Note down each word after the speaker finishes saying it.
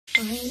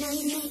What's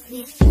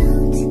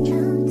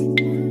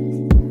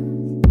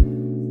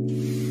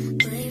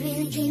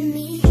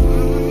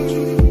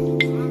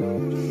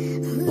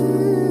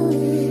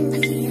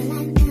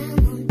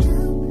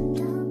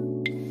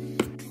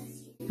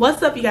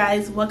up, you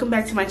guys? Welcome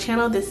back to my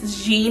channel. This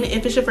is Jean.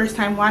 If it's your first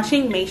time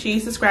watching, make sure you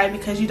subscribe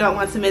because you don't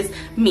want to miss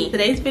me.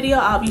 Today's video,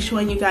 I'll be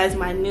showing you guys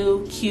my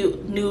new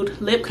cute nude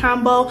lip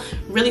combo.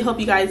 Really hope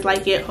you guys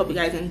like it. Hope you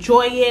guys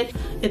enjoy it.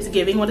 It's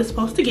giving what it's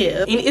supposed to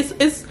give. And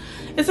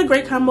it's a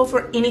great combo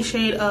for any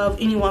shade of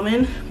any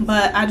woman,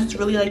 but I just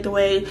really like the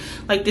way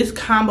like this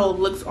combo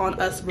looks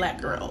on us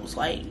black girls.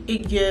 Like,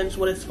 it gives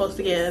what it's supposed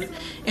to give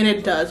and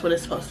it does what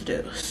it's supposed to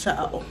do.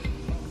 So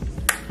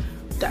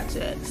that's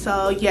it.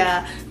 So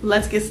yeah,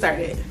 let's get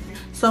started.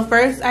 So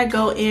first I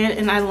go in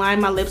and I line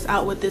my lips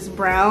out with this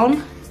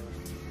brown.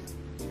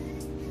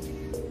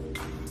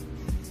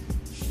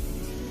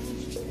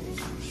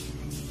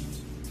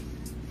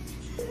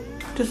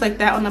 Just like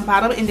that on the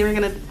bottom, and then we're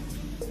gonna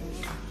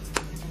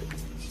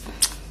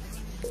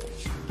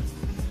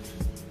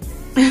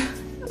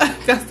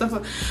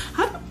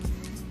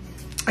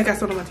I got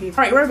stuff on my teeth.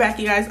 All right, we're back,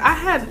 you guys. I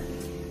had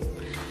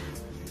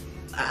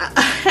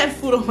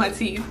food on my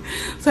teeth,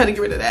 so I had to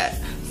get rid of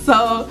that.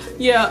 So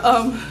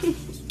yeah,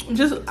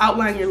 just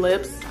outline your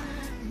lips,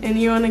 and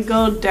you want to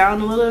go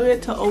down a little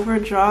bit to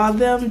overdraw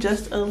them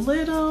just a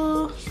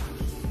little,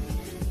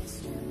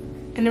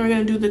 and then we're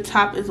going to do the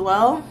top as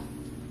well.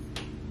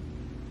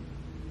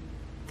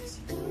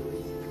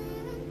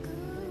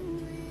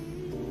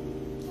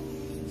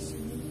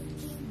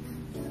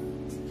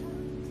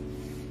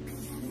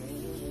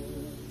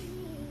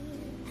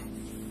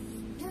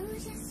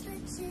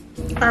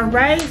 All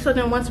right, so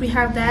then once we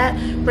have that,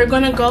 we're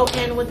gonna go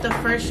in with the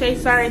first shade.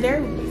 Sorry,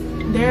 they're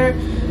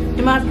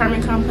in my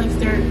apartment complex.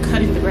 They're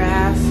cutting the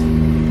grass,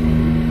 and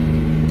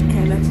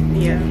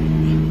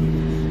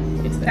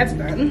that's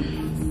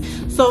done.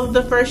 So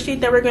the first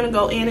shade that we're gonna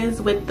go in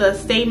is with the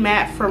Stay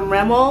Matte from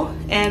RIMMEL,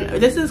 and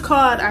this is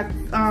called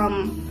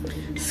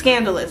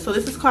Scandalous. So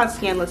this is called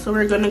Scandalous. So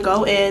we're gonna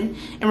go in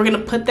and we're gonna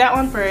put that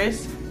on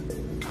first.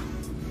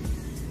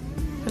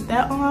 Put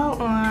that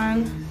all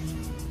on.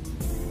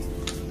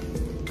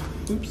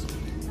 Oops.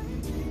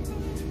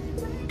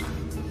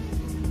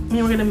 And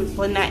we're gonna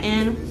blend that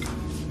in.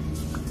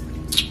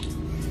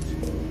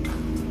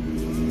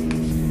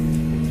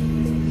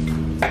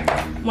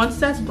 Once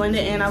that's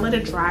blended in, I let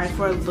it dry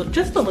for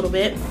just a little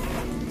bit,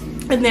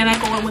 and then I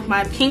go in with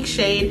my pink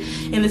shade,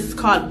 and this is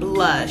called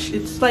Blush.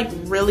 It's like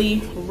really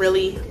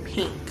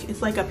pink.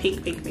 It's like a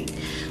pink,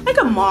 like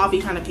a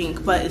mauve-y kind of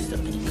pink, but it's still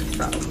pink.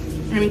 So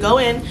we're gonna go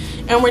in,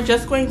 and we're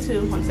just going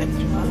to, one second.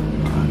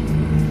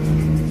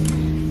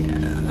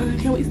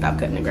 Can we stop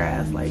cutting the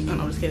grass? Like, oh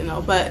no, I'm just kidding,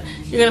 no. But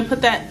you're gonna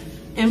put that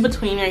in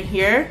between right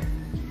here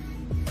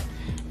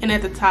and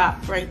at the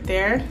top right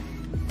there.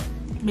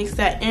 Mix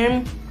that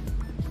in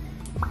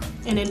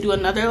and then do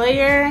another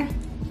layer.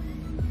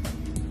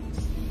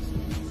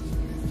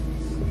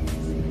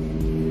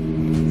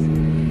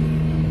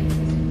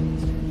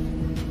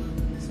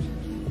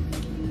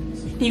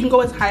 You can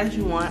go as high as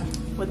you want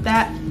with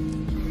that.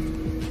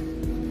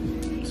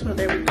 So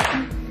there we go.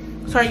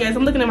 Sorry guys,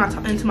 I'm looking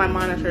at into my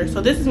monitor.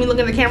 So this is me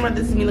looking at the camera,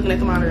 this is me looking at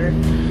the monitor.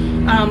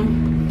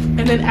 And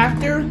then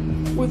after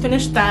we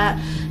finish that,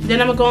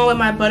 then I'm going with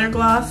my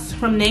ButterGloss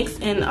from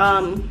NYX and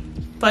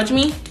Fudge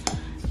Me.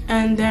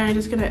 And then I'm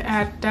just gonna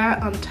add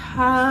that on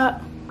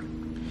top,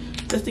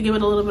 just to give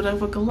it a little bit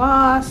of a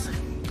gloss.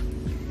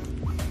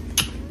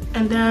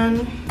 And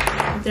then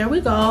there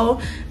we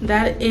go.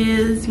 That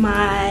is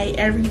my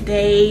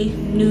everyday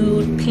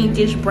nude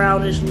pinkish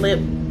brownish lip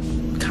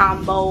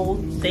combo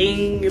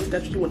thing, if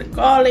that's what you want to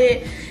call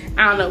it.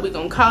 I don't know what we're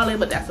gonna call it,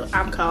 but that's what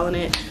I'm calling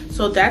it.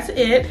 So that's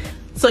it.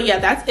 So yeah,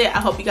 that's it. I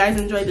hope you guys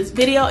enjoyed this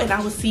video, and I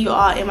will see you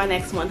all in my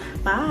next one.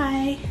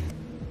 Bye.